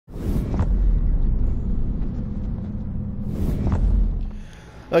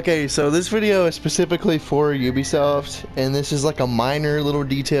Okay, so this video is specifically for Ubisoft, and this is like a minor little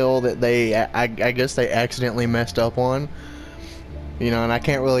detail that I guess they accidentally messed up on. You know, and I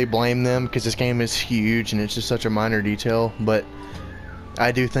can't really blame them because this game is huge and it's just such a minor detail, but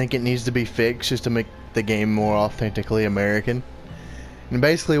I do think it needs to be fixed just to make the game more authentically American. And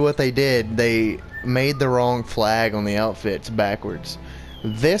basically what they did, they made the wrong flag on the outfits backwards.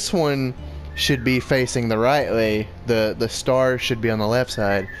 This one should be facing the right way, the stars should be on the left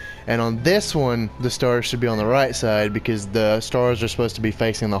side, and on this one the stars should be on the right side because the stars are supposed to be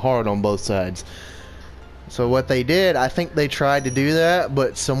facing the heart on both sides. So what they did, I think they tried to do that,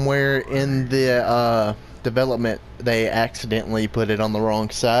 but somewhere in the development they accidentally put it on the wrong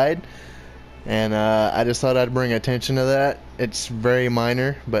side, and I just thought I'd bring attention to that. It's very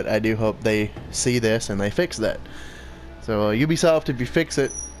minor, but I do hope they see this and they fix that. So Ubisoft, if you fix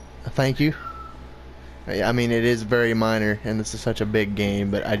it, thank you. I mean, it is very minor, and this is such a big game,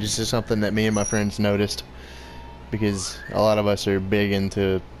 but it's just something that me and my friends noticed, because a lot of us are big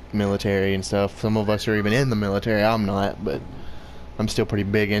into military and stuff. Some of us are even in the military. I'm not, but I'm still pretty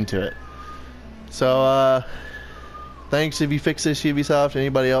big into it. So, thanks if you fix this, Ubisoft.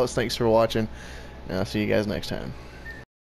 Anybody else, thanks for watching, and I'll see you guys next time.